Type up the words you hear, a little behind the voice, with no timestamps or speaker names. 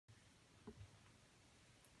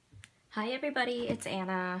Hi everybody, it's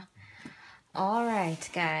Anna. Alright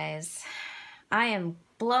guys, I am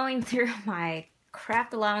blowing through my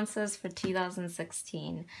craft allowances for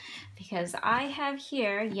 2016 because I have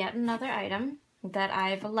here yet another item that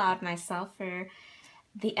I've allowed myself for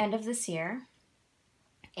the end of this year,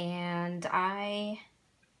 and I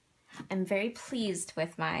am very pleased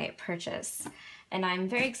with my purchase and I'm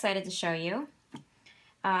very excited to show you.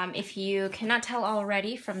 If you cannot tell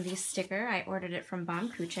already from the sticker, I ordered it from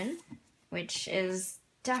Baum-Kuchen, which is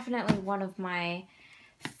definitely one of my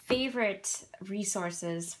favorite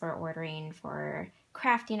resources for ordering for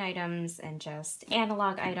crafting items and just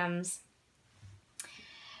analog items.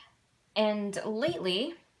 And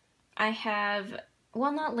lately, I have,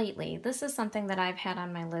 well, not lately, this is something that I've had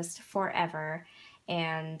on my list forever,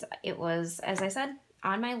 and it was, as I said,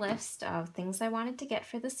 on my list of things I wanted to get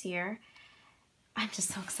for this year. I'm just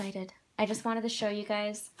so excited. I just wanted to show you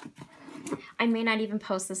guys. I may not even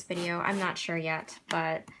post this video, I'm not sure yet,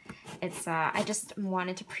 but it's I just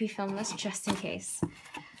wanted to pre-film this just in case.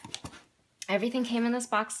 Everything came in this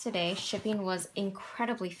box today. Shipping was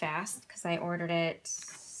incredibly fast because I ordered it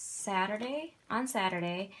on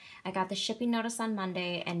Saturday. I got the shipping notice on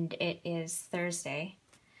Monday and it is Thursday.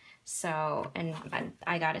 So, and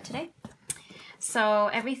I got it today. So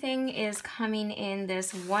everything is coming in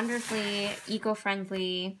this wonderfully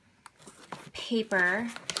eco-friendly paper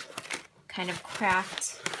kind of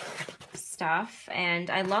craft stuff, and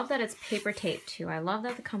I love that it's paper tape too. I love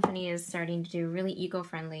that the company is starting to do really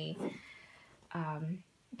eco-friendly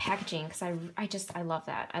packaging because I love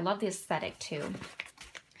that. I love the aesthetic too.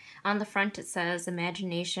 On the front it says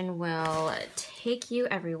imagination will take you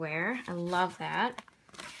everywhere. I love that.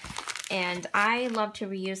 And I love to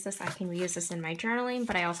reuse this. I can reuse this in my journaling,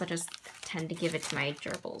 but I also just tend to give it to my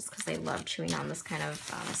gerbils because they love chewing on this kind of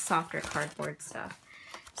softer cardboard stuff.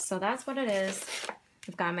 So that's what it is.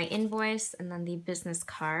 I've got my invoice and then the business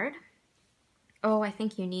card. Oh, I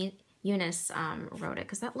think Eunice wrote it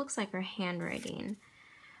because that looks like her handwriting.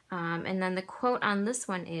 And then the quote on this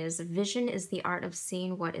one is, "Vision is the art of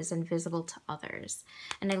seeing what is invisible to others."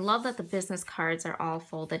 And I love that the business cards are all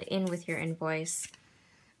folded in with your invoice,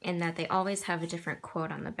 and that they always have a different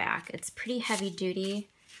quote on the back. It's pretty heavy duty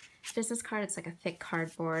business card. It's like a thick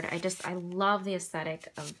cardboard. I love the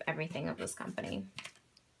aesthetic of everything of this company.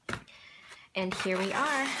 And here we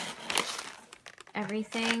are.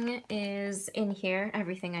 Everything is in here.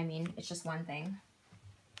 Everything, I mean, it's just one thing.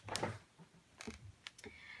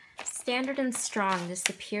 Standard and Strong, the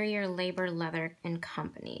superior labor leathers and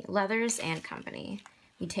company.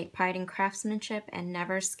 We take pride in craftsmanship and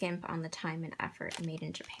never skimp on the time and effort, made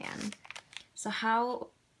in Japan. So how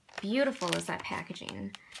beautiful is that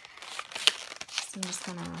packaging? So I'm just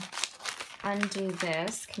gonna undo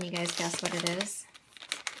this. Can you guys guess what it is?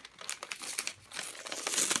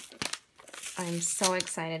 I'm so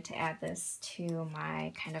excited to add this to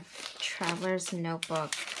my kind of traveler's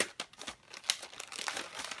notebook,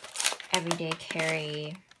 everyday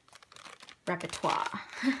carry repertoire.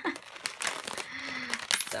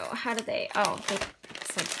 So how do they, oh, they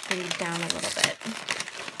like bleed down a little bit.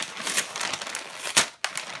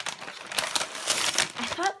 I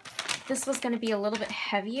thought this was going to be a little bit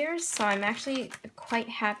heavier, so I'm actually quite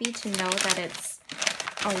happy to know that it's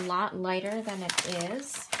a lot lighter than it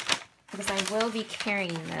is, because I will be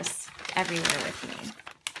carrying this everywhere with me.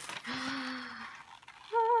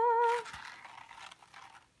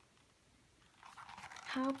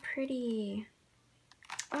 How pretty.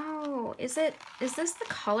 Oh, is this the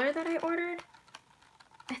color that I ordered?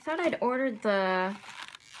 I thought I'd ordered the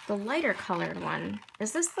lighter colored one.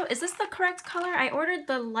 Is this the correct color? I ordered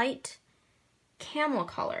the light camel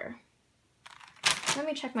color. Let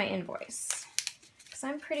me check my invoice, because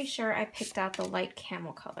I'm pretty sure I picked out the light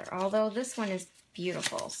camel color, although this one is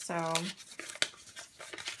beautiful. So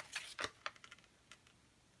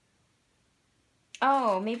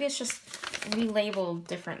oh, maybe it's just relabeled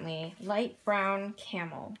differently. Light brown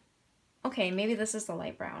camel. Okay, maybe this is the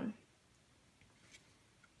light brown.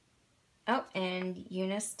 Oh, and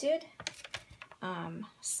Eunice did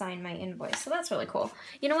sign my invoice, so that's really cool.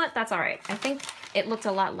 You know what? That's all right. I think it looked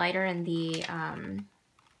a lot lighter in the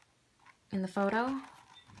photo,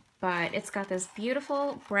 but it's got this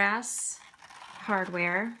beautiful brass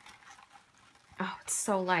hardware. Oh, it's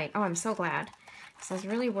so light. Oh, I'm so glad. So I was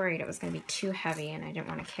really worried it was going to be too heavy and I didn't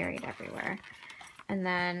want to carry it everywhere. And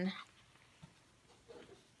then,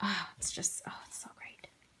 oh, it's so great.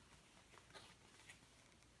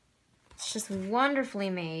 It's just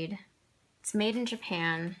wonderfully made. It's made in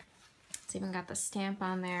Japan. It's even got the stamp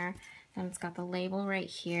on there, and it's got the label right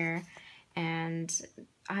here. And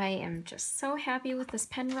I am just so happy with this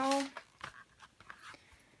pen roll.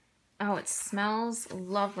 Oh, it smells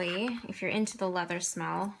lovely if you're into the leather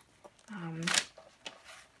smell.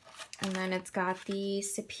 And then it's got the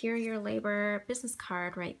Superior Labor business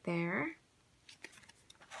card right there.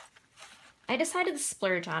 I decided to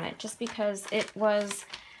splurge on it just because it was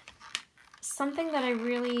something that I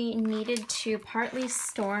really needed to partly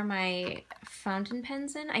store my fountain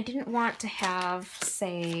pens in. I didn't want to have,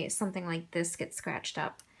 say, something like this get scratched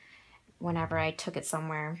up whenever I took it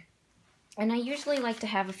somewhere. And I usually like to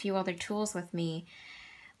have a few other tools with me.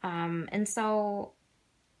 And so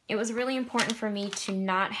it was really important for me to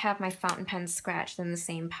not have my fountain pen scratched in the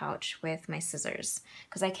same pouch with my scissors,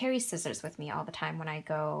 because I carry scissors with me all the time when I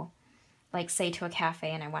go, like, say, to a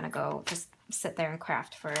cafe and I want to go just sit there and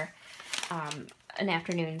craft for an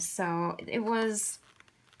afternoon. So it was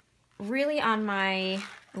really on my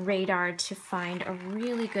radar to find a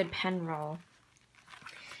really good pen roll.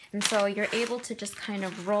 And so you're able to just kind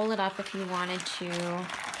of roll it up if you wanted to.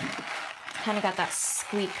 Kind of got that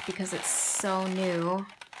squeak because it's so new.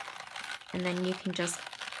 And then you can just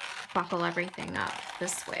buckle everything up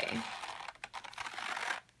this way.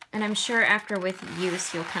 And I'm sure after with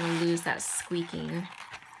use, you'll kind of lose that squeaking.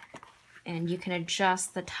 And you can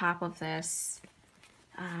adjust the top of this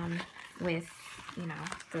with, you know,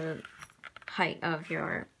 the height of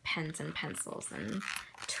your pens and pencils and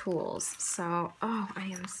tools. So, oh,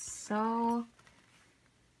 I'm so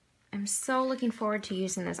looking forward to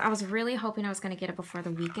using this. I was really hoping I was going to get it before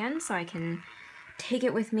the weekend so I can take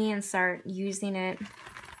it with me and start using it,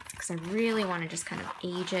 because I really want to just kind of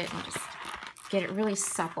age it and just get it really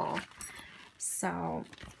supple. So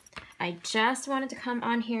I just wanted to come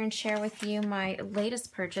on here and share with you my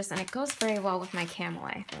latest purchase, and it goes very well with my camel,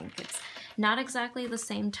 I think. It's not exactly the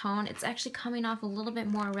same tone. It's actually coming off a little bit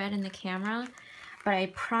more red in the camera, but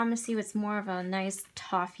I promise you it's more of a nice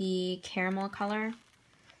toffee caramel color,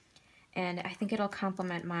 and I think it'll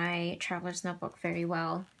complement my traveler's notebook very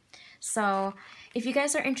well. So if you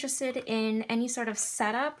guys are interested in any sort of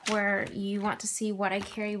setup where you want to see what I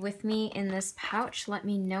carry with me in this pouch, let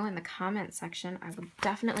me know in the comment section. I would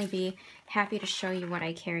definitely be happy to show you what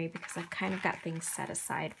I carry, because I've kind of got things set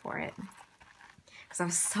aside for it, because I'm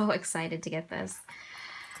so excited to get this.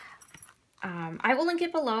 I will link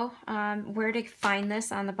it below where to find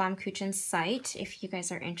this on the Baum-Kuchen site if you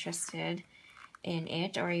guys are interested in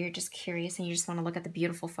it, or you're just curious and you just want to look at the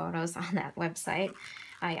beautiful photos on that website.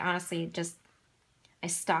 I honestly I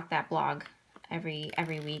stalk that blog every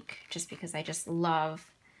week just because I just love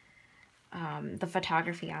the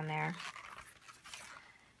photography on there.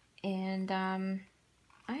 And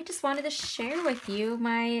I just wanted to share with you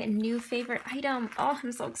my new favorite item. Oh,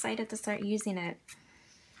 I'm so excited to start using it.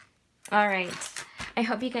 All right, I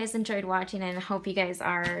hope you guys enjoyed watching, and I hope you guys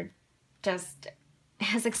are just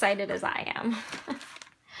as excited as I am.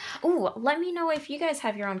 Ooh, let me know if you guys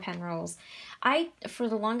have your own pen rolls. I, for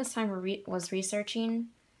the longest time, was researching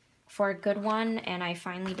for a good one, and I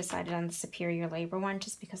finally decided on the Superior Labor one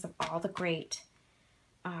just because of all the great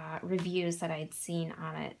reviews that I'd seen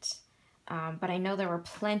on it. But I know there were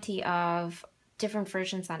plenty of different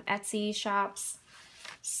versions on Etsy shops.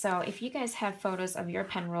 So if you guys have photos of your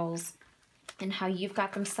pen rolls and how you've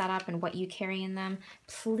got them set up and what you carry in them,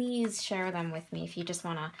 please share them with me if you just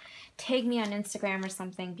want to tag me on Instagram or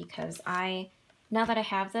something, because now that I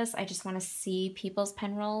have this, I just want to see people's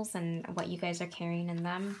pen rolls and what you guys are carrying in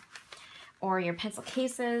them, or your pencil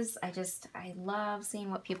cases. I love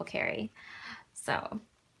seeing what people carry. So,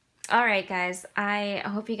 all right, guys, I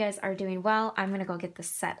hope you guys are doing well. I'm going to go get this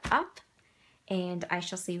set up, and I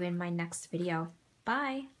shall see you in my next video.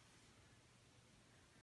 Bye.